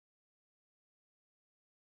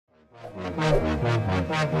We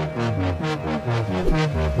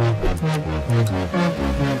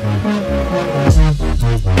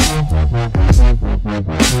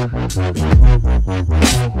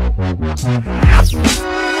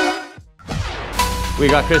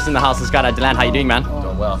got Chris in the house of Skydive DeLand. How you doing, man?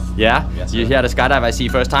 Doing well. Yeah? Yes, You here to skydive? I see you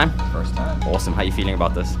first time? First time. Awesome. How you feeling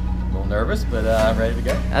about this? A little nervous, but ready to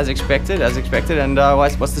go. As expected, as expected. And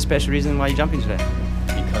what's the special reason why you're jumping today?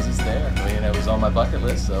 Because it's there. I mean, it was on my bucket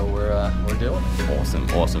list, so we're doing it. Awesome,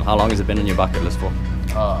 awesome. How long has it been on your bucket list for?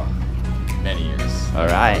 Many years. All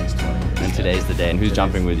right. At least 20 years. And today's the day. And who's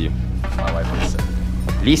jumping with you? My wife Lisa.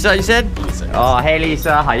 Lisa, you said? Lisa. Yes. Oh, hey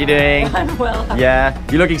Lisa. How you doing? I'm well. Yeah.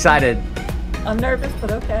 You look excited. I'm nervous,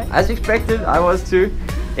 but okay. As expected, I was too.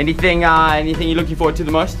 Anything you're looking forward to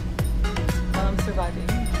the most? Surviving.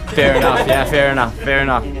 Fair enough. Yeah, fair enough. Fair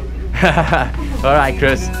enough. All right,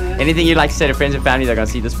 Chris. Anything you'd like to say to friends and family that are gonna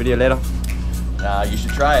see this video later? You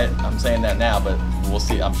should try it. I'm saying that now, but we'll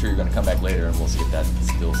see. I'm sure you're gonna come back later, and we'll see if that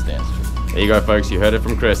still stands true. There you go, folks. You heard it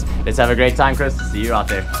from Chris. Let's have a great time, Chris. See you out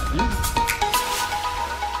there.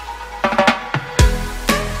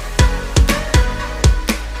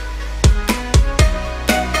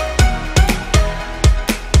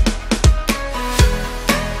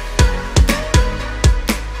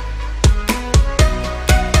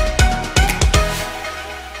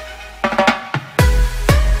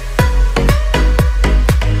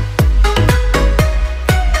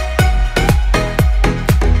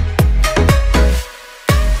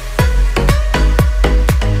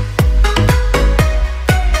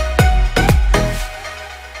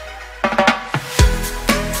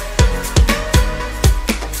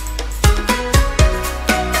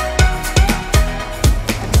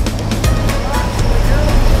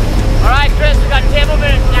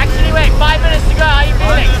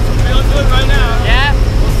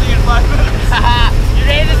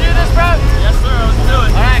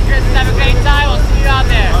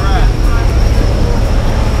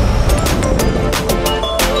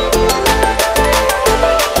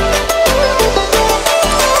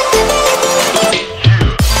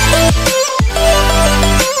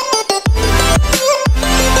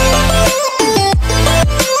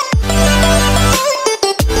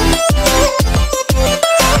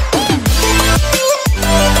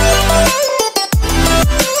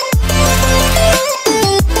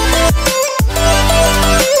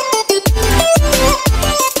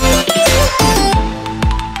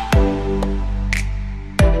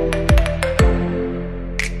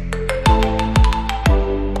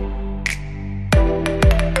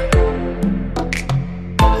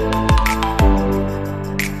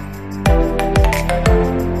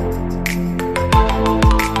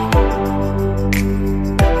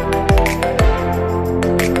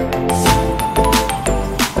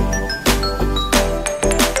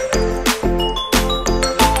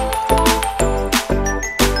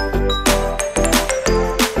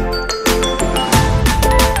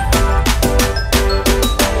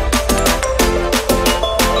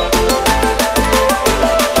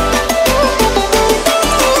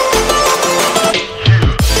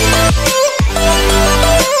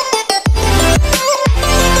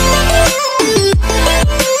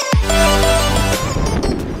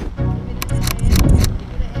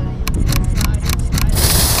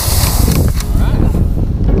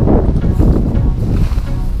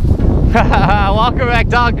 Welcome back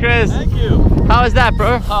down, Chris. Thank you. How was that,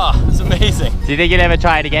 bro? It's amazing. Do you think you'd ever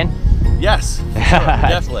try it again? Yes, sure,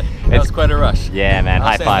 definitely. That was quite a rush. Yeah, man.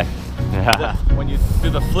 High five. When you do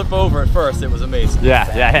the flip over at first, it was amazing.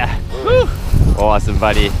 Yeah. Woo. Awesome,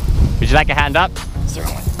 buddy. Would you like a hand up?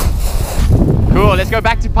 Certainly. Cool. Let's go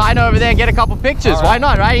back to Pino over there and get a couple pictures. Right. Why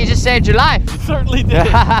not, right? You just saved your life. You certainly did.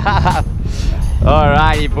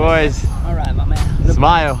 Alrighty, boys. All right, my man.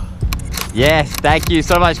 Smile. Yes, thank you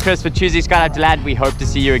so much, Chris, for choosing Skydive DeLand. We hope to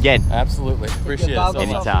see you again. Absolutely. Appreciate it so much.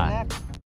 Anytime.